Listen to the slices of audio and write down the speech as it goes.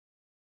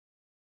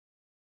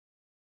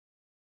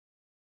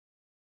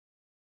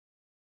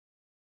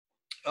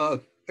Uh,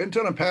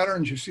 Antenna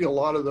patterns, you see a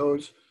lot of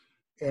those,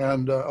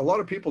 and a lot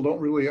of people don't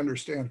really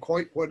understand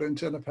quite what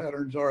antenna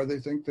patterns are. They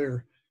think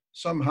they're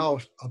somehow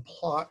a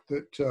plot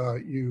that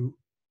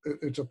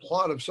it's a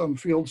plot of some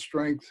field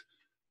strength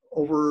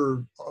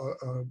over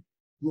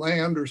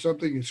land or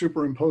something. You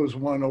superimpose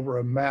one over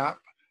a map,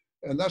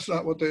 and that's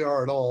not what they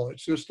are at all.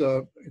 It's just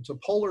it's a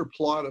polar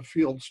plot of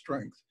field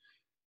strength.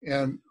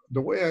 And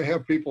the way I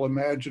have people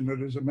imagine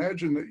it is,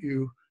 imagine that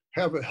you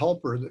have a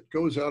helper that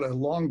goes out a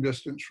long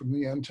distance from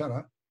the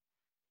antenna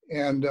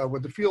and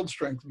with the field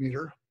strength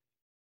meter,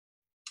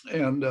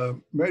 and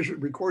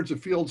records the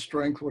field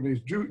strength when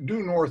he's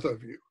due north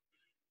of you.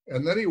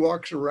 And then he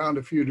walks around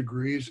a few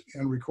degrees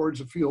and records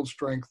the field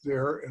strength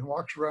there, and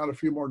walks around a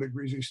few more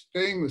degrees. He's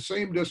staying the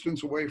same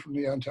distance away from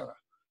the antenna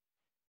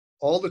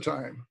all the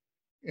time.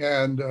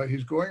 And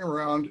he's going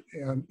around,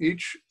 and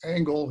each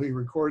angle he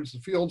records the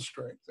field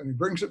strength, and he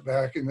brings it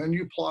back, and then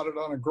you plot it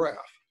on a graph.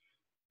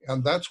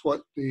 And that's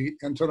what the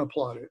antenna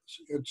plot is.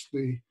 It's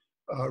the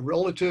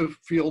relative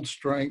field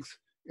strength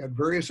at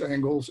various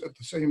angles at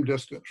the same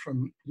distance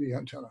from the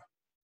antenna.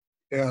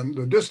 And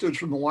the distance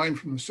from the line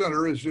from the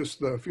center is just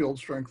the field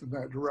strength in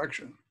that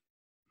direction.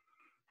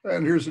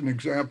 And here's an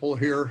example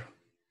here,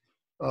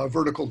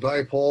 vertical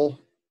dipole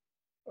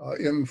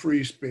in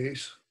free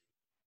space.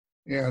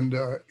 And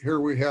here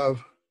we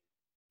have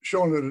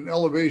shown at an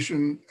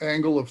elevation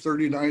angle of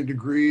 39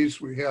 degrees,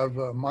 we have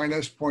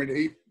minus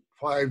 0.85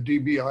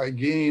 dBi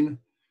gain.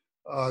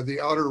 The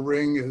outer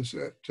ring is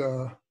at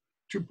 2.15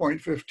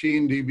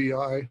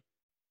 dBi.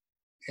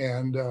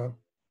 And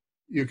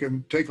you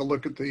can take a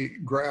look at the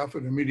graph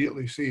and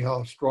immediately see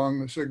how strong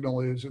the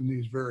signal is in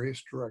these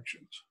various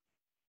directions.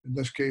 In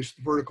this case,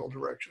 the vertical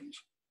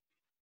directions.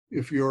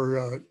 If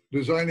you're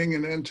designing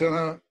an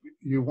antenna,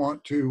 you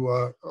want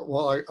to,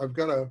 well, I've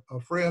got a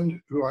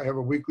friend who I have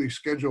a weekly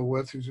schedule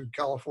with, who's in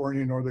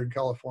California, Northern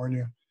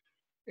California.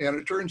 And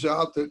it turns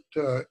out that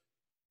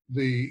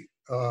the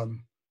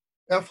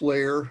F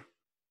layer,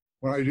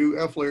 when I do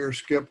F layer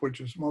skip,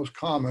 which is most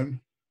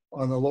common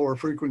on the lower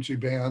frequency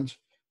bands,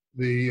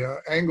 the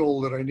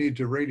angle that I need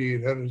to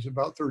radiate at is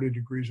about 30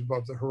 degrees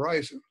above the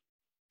horizon.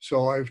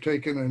 So I've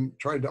taken and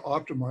tried to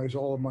optimize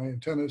all of my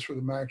antennas for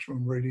the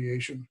maximum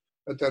radiation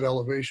at that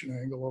elevation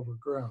angle over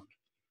ground.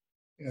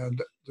 And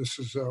this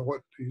is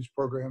what these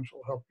programs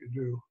will help you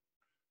do.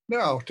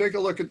 Now, take a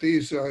look at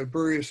these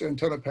various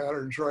antenna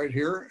patterns right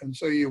here, and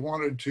say you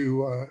wanted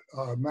to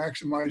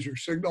maximize your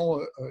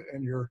signal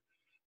and your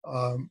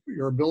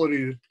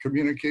ability to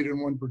communicate in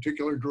one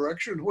particular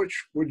direction.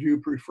 Which would you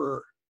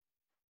prefer?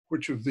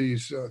 Which of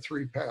these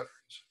three patterns?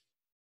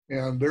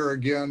 And there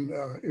again,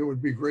 it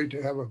would be great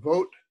to have a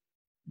vote,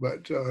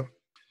 but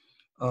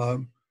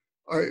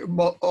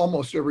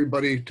almost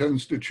everybody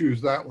tends to choose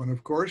that one,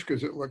 of course,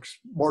 because it looks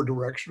more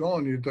directional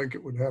and you'd think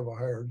it would have a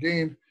higher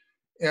gain.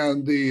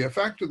 And the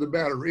fact of the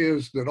matter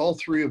is that all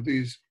three of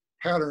these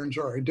patterns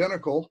are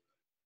identical.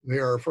 They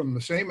are from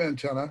the same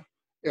antenna,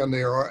 and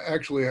they are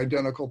actually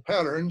identical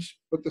patterns,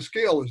 but the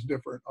scale is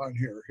different on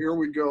here. Here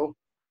we go.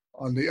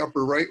 On the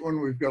upper right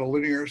one, we've got a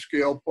linear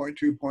scale,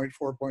 0.2,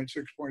 0.4,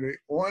 0.6,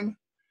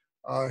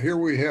 0.81. Here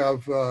we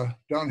have,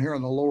 down here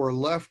on the lower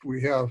left,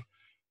 we have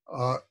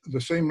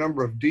the same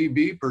number of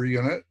dB per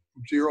unit,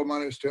 0,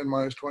 minus 10,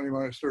 minus 20,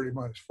 minus 30,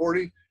 minus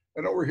 40.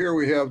 And over here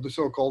we have the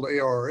so-called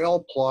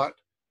ARL plot,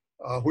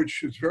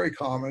 which is very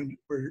common,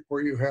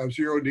 where you have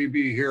 0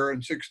 dB here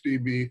and 6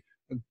 dB,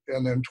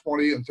 and then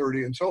 20 and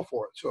 30 and so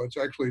forth. So it's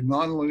actually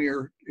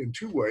nonlinear in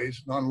two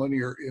ways,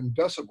 nonlinear in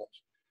decibels.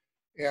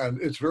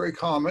 And it's very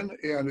common,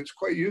 and it's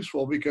quite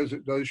useful because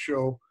it does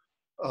show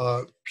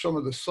some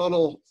of the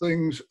subtle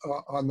things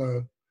on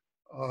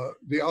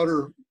the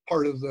outer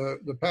part of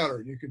the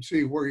pattern. You can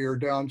see where you're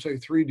down, say,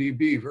 3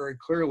 dB very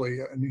clearly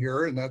in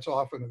here, and that's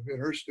often of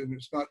interest. And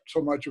it's not so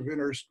much of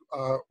interest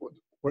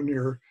when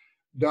you're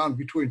down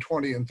between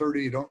 20 and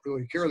 30. You don't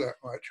really care that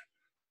much.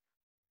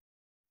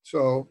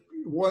 So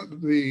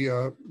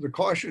the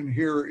caution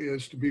here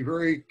is to be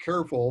very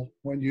careful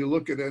when you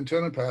look at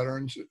antenna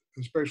patterns,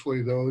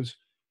 especially those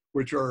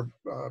which are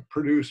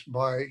produced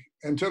by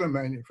antenna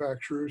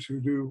manufacturers who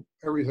do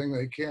everything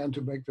they can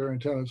to make their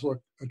antennas look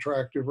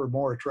attractive or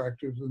more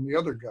attractive than the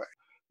other guy.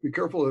 Be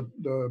careful of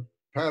the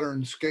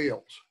pattern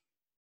scales.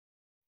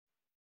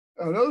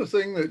 Another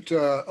thing that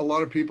a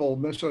lot of people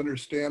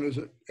misunderstand is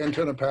that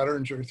antenna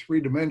patterns are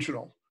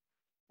three-dimensional.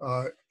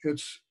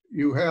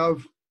 You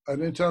have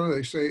an antenna,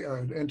 they say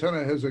an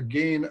antenna has a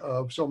gain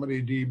of so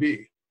many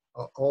dB.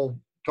 I'll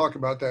talk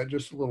about that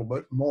just a little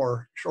bit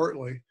more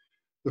shortly.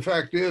 The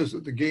fact is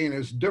that the gain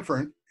is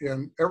different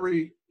in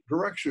every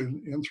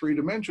direction in 3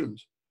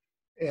 dimensions,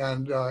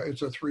 and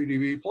it's a 3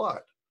 dB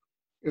plot.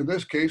 In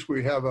this case,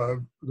 we have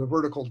the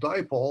vertical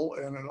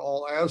dipole, and in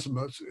all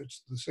azimuths,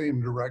 it's the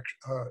same direction,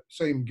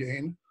 same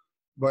gain,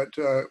 but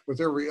with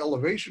every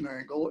elevation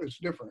angle, it's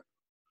different.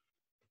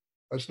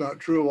 That's not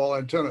true of all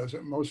antennas.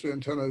 Most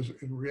antennas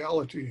in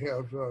reality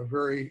have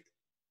very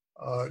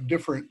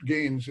different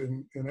gains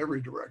in every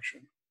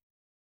direction.